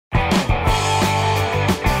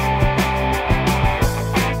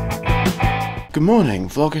Good morning,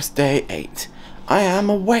 Vlogust day 8. I am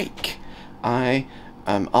awake. I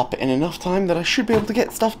am up in enough time that I should be able to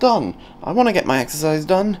get stuff done. I want to get my exercise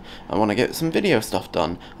done. I want to get some video stuff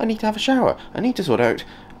done. I need to have a shower. I need to sort out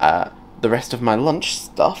the rest of my lunch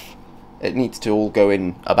stuff. It needs to all go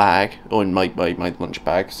in a bag, or in my lunch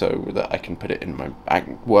bag, so that I can put it in my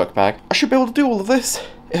work bag. I should be able to do all of this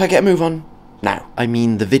if I get a move on now. I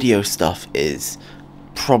mean, the video stuff is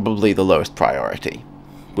probably the lowest priority.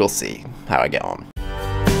 We'll see how I get on.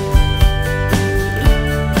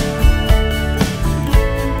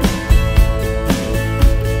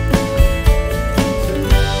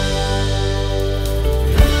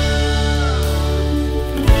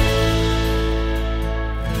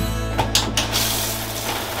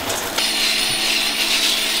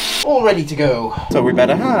 All ready to go. So we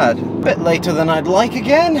better head. A bit later than I'd like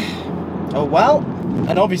again. Oh well.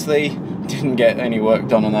 And obviously didn't get any work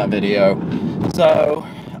done on that video. So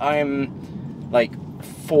I'm like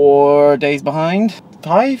 4 days behind.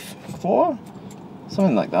 5? 4?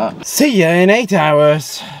 Something like that. See ya in 8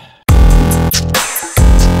 hours. I'm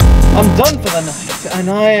done for the night and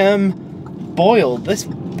I am boiled. This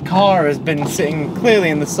car has been sitting clearly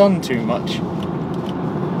in the sun too much.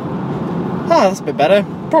 Ah, that's a bit better.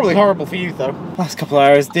 Probably horrible for you though. Last couple of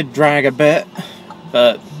hours did drag a bit,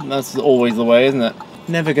 but that's always the way, isn't it?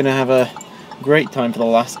 Never gonna have a great time for the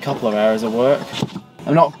last couple of hours of work.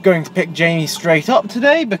 I'm not going to pick Jamie straight up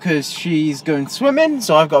today because she's going swimming,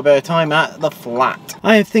 so I've got a bit of time at the flat.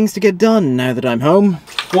 I have things to get done now that I'm home.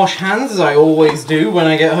 Wash hands as I always do when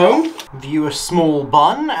I get home. View a small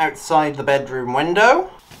bun outside the bedroom window.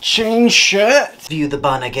 Change shirt. View the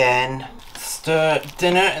bun again. Stir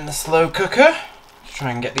dinner in the slow cooker. Try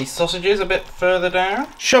and get these sausages a bit further down.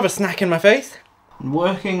 Shove a snack in my face. I'm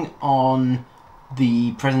working on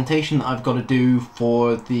the presentation that I've got to do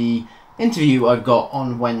for the interview I've got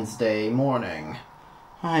on Wednesday morning.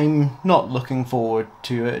 I'm not looking forward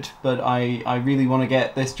to it, but I really want to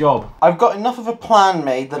get this job. I've got enough of a plan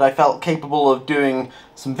made that I felt capable of doing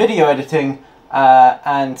some video editing,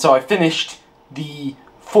 and so I finished the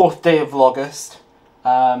 4th day of Vlogust.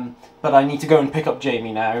 But I need to go and pick up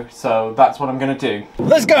Jamie now, so that's what I'm gonna do.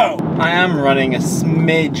 Let's go! I am running a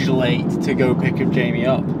smidge late to go pick up Jamie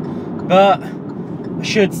up, but I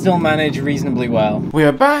should still manage reasonably well. We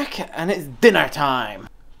are back, and it's dinner time!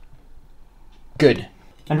 Good.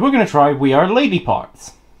 And we're gonna try We Are Lady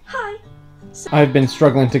Parts. Hi. I've been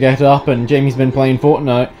struggling to get up, and Jamie's been playing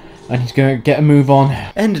Fortnite, and he's gonna get a move on.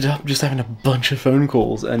 Ended up just having a bunch of phone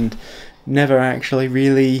calls, and never actually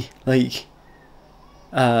really, like,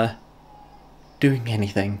 doing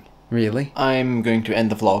anything, really. I'm going to end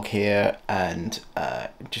the vlog here and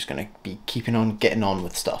just going to be keeping on getting on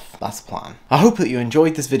with stuff. That's the plan. I hope that you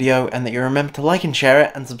enjoyed this video and that you remember to like and share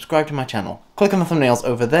it and subscribe to my channel. Click on the thumbnails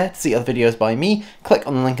over there to see other videos by me, click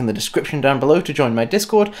on the link in the description down below to join my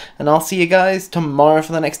Discord, and I'll see you guys tomorrow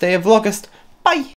for the next day of Vlogust. Bye!